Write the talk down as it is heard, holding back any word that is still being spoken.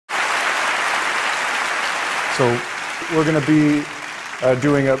So we're going to be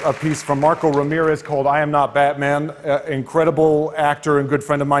doing a piece from Marco Ramirez called I Am Not Batman. Incredible actor and good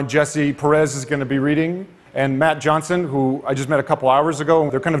friend of mine, Jesse Perez, is going to be reading. And Matt Johnson, who I just met a couple hours ago.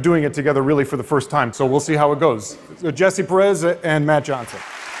 They're kind of doing it together really for the first time. So we'll see how it goes. So Jesse Perez and Matt Johnson.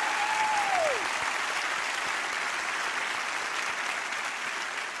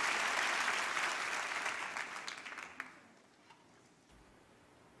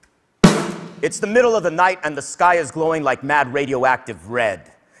 It's the middle of the night and the sky is glowing like mad radioactive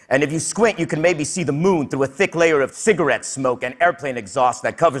red. And if you squint, you can maybe see the moon through a thick layer of cigarette smoke and airplane exhaust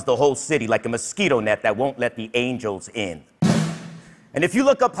that covers the whole city like a mosquito net that won't let the angels in. And if you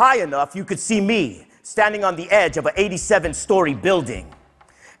look up high enough, you could see me standing on the edge of an 87-story building.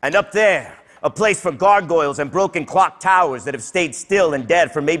 And up there, a place for gargoyles and broken clock towers that have stayed still and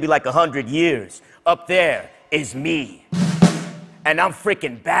dead for maybe like 100 years. Up there is me. And I'm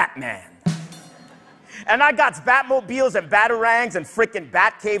freaking Batman. And I got Batmobiles and Batarangs and frickin'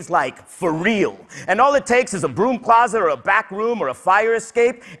 Batcaves like for real. And all it takes is a broom closet or a back room or a fire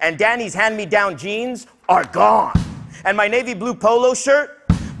escape, and Danny's hand-me-down jeans are gone. And my navy blue polo shirt,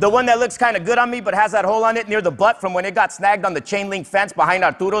 the one that looks kind of good on me but has that hole on it near the butt from when it got snagged on the chain link fence behind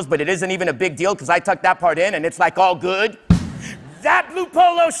Arturo's, but it isn't even a big deal because I tucked that part in and it's like all good. That blue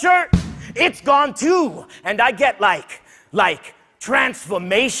polo shirt, it's gone too. And I get like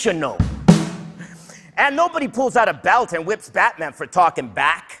transformational. And nobody pulls out a belt and whips Batman for talking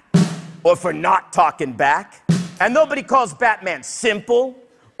back or for not talking back. And nobody calls Batman simple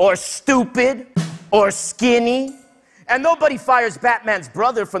or stupid or skinny. And nobody fires Batman's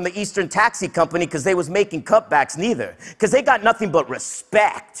brother from the Eastern Taxi Company because they was making cutbacks neither. Because they got nothing but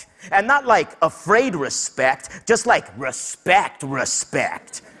respect. And not like afraid respect, just like respect.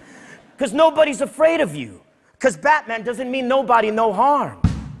 Because nobody's afraid of you. Because Batman doesn't mean nobody no harm.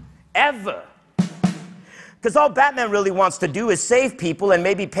 Ever. Because all Batman really wants to do is save people and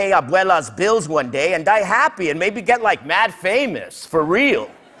maybe pay Abuela's bills one day and die happy and maybe get like mad famous, for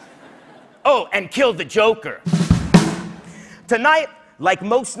real. Oh, and kill the Joker. Tonight, like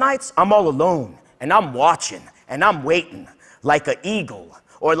most nights, I'm all alone and I'm watching and I'm waiting like an eagle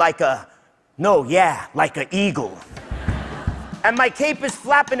or like an eagle. And my cape is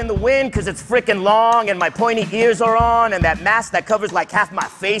flapping in the wind because it's freaking long and my pointy ears are on and that mask that covers like half my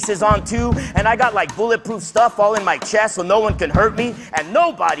face is on too. And I got like bulletproof stuff all in my chest so no one can hurt me. And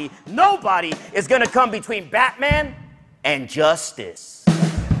nobody is gonna come between Batman and justice.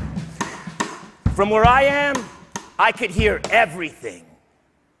 From where I am, I could hear everything.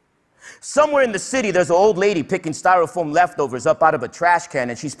 Somewhere in the city, there's an old lady picking styrofoam leftovers up out of a trash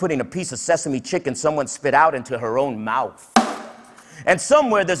can and she's putting a piece of sesame chicken someone spit out into her own mouth. And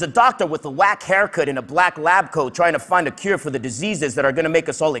somewhere there's a doctor with a whack haircut in a black lab coat trying to find a cure for the diseases that are going to make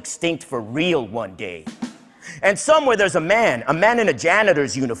us all extinct for real one day. And somewhere there's a man in a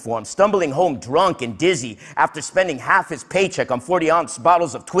janitor's uniform, stumbling home drunk and dizzy after spending half his paycheck on 40-ounce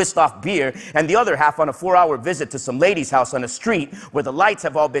bottles of twist-off beer and the other half on a 4-hour visit to some lady's house on a street where the lights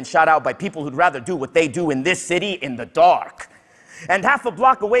have all been shot out by people who'd rather do what they do in this city in the dark. And half a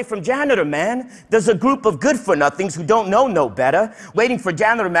block away from Janitor Man, there's a group of good-for-nothings who don't know no better, waiting for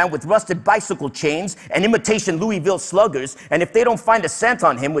Janitor Man with rusted bicycle chains and imitation Louisville sluggers, and if they don't find a scent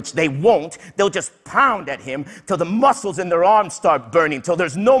on him, which they won't, they'll just pound at him till the muscles in their arms start burning, till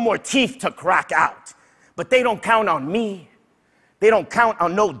there's no more teeth to crack out. But they don't count on me. They don't count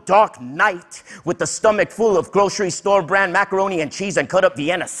on no dark night with the stomach full of grocery store brand macaroni and cheese and cut up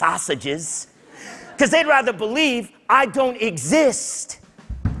Vienna sausages. Because they'd rather believe I don't exist.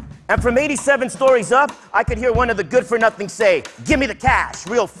 And from 87 stories up, I could hear one of the good-for-nothings say, "Give me the cash,"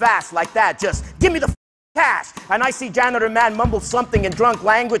 real fast like that, just, "Give me the cash." And I see Janitor Man mumble something in drunk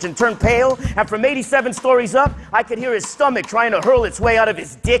language and turn pale, and from 87 stories up, I could hear his stomach trying to hurl its way out of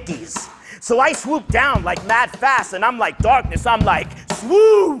his dickies. So I swoop down like mad fast, and I'm like darkness, I'm like,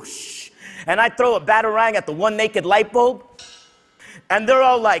 swoosh! And I throw a batarang at the one naked light bulb, and they're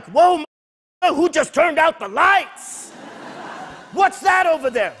all like, "Whoa, who just turned out the lights? What's that over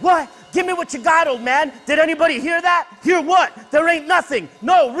there? What? Give me what you got, old man. Did anybody hear that? Hear what? There ain't nothing.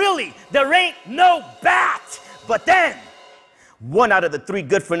 No, really, there ain't no bat." But then, one out of the three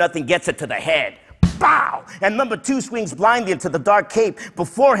good-for-nothing gets it to the head. Bow! And number two swings blindly into the dark cape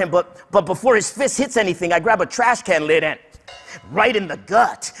before him, but before his fist hits anything, I grab a trash can lid and right in the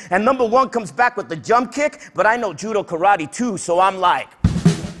gut. And number one comes back with the jump kick, but I know judo karate too, so I'm like,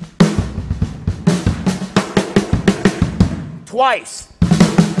 twice.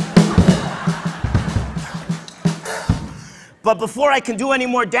 But before I can do any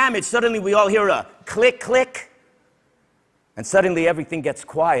more damage, suddenly we all hear a click, click, and suddenly everything gets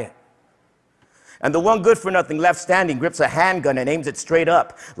quiet. And the one good-for-nothing left standing grips a handgun and aims it straight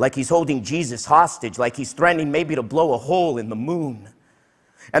up, like he's holding Jesus hostage, like he's threatening maybe to blow a hole in the moon.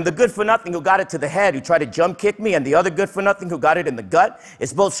 And the good-for-nothing who got it to the head, who tried to jump kick me, and the other good-for-nothing who got it in the gut,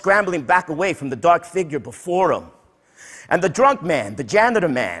 is both scrambling back away from the dark figure before him. And the drunk man, the janitor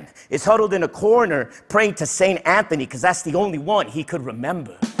man, is huddled in a corner praying to St. Anthony, because that's the only one he could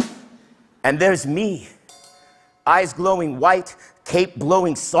remember. And there's me, eyes glowing white, cape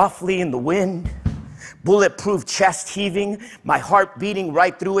blowing softly in the wind, bulletproof chest heaving, my heart beating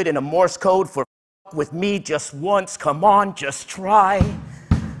right through it in a Morse code for "F with me just once, come on, just try."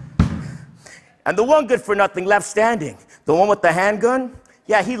 And the one good-for-nothing left standing, the one with the handgun,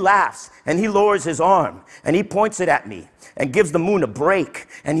 yeah, he laughs, and he lowers his arm, and he points it at me, and gives the moon a break,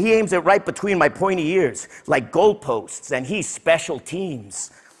 and he aims it right between my pointy ears, like goalposts, and he's special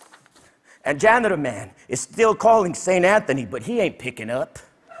teams. And janitor man is still calling St. Anthony, but he ain't picking up.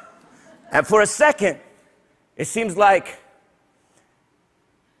 And for a second, it seems like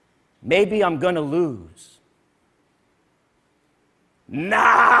maybe I'm gonna lose.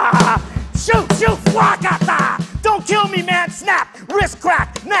 Nah! Shoot, flakata! Don't kill me, man, snap! Wrist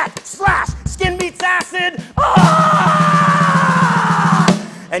crack, neck, slash, skin meets acid, ah!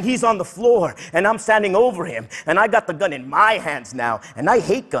 And he's on the floor, and I'm standing over him, and I got the gun in my hands now, and I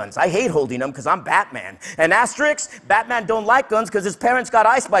hate guns. I hate holding them because I'm Batman. And asterisk, Batman don't like guns because his parents got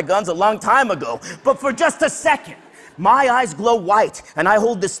iced by guns a long time ago. But for just a second, my eyes glow white, and I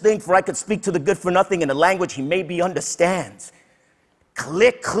hold this thing for I could speak to the good-for-nothing in a language he maybe understands.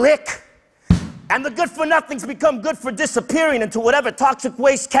 Click, click. And the good-for-nothings become good for disappearing into whatever toxic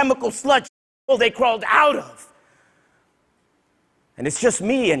waste, chemical sludge they crawled out of. And it's just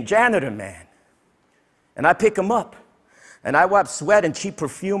me and janitor man. And I pick him up, and I wipe sweat and cheap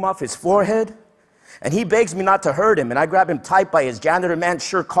perfume off his forehead, and he begs me not to hurt him, and I grab him tight by his janitor man's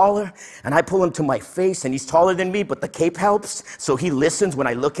shirt collar, and I pull him to my face, and he's taller than me, but the cape helps, so he listens when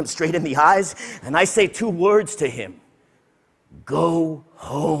I look him straight in the eyes, and I say 2 words to him: go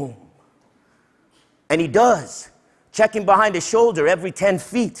home. And he does, checking behind his shoulder every 10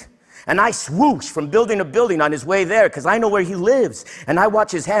 feet. And I swoosh from building to building on his way there because I know where he lives. And I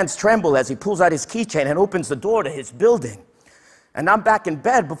watch his hands tremble as he pulls out his keychain and opens the door to his building. And I'm back in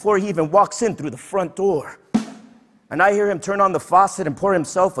bed before he even walks in through the front door. And I hear him turn on the faucet and pour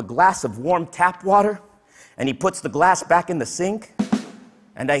himself a glass of warm tap water. And he puts the glass back in the sink.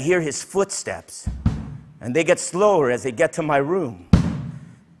 And I hear his footsteps. And they get slower as they get to my room.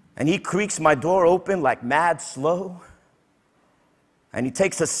 And he creaks my door open like mad slow. And he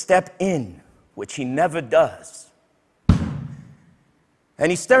takes a step in, which he never does.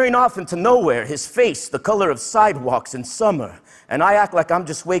 And he's staring off into nowhere, his face the color of sidewalks in summer. And I act like I'm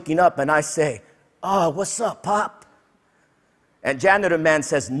just waking up, and I say, "Oh, what's up, Pop?" And janitor man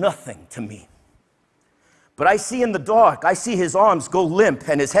says nothing to me. But I see in the dark, I see his arms go limp,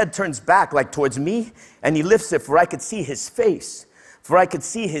 and his head turns back like towards me, and he lifts it for I could see his face, for I could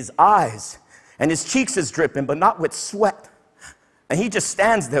see his eyes, and his cheeks is dripping, but not with sweat. And he just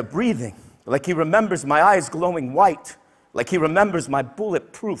stands there breathing, like he remembers my eyes glowing white, like he remembers my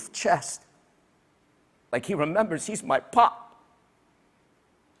bulletproof chest, like he remembers he's my Pop.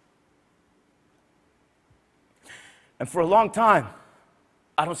 And for a long time,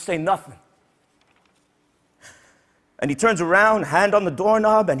 I don't say nothing. And he turns around, hand on the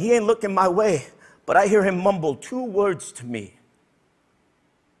doorknob, and he ain't looking my way, but I hear him mumble 2 words to me: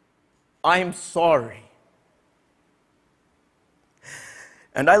 "I'm sorry."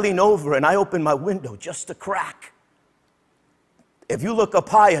 And I lean over and I open my window just a crack. If you look up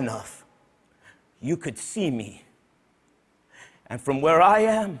high enough, you could see me. And from where I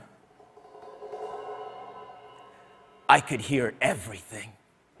am, I could hear everything.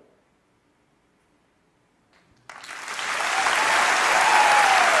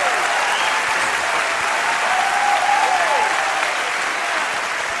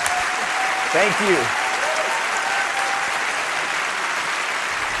 Thank you.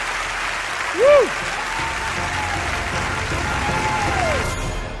 Woo!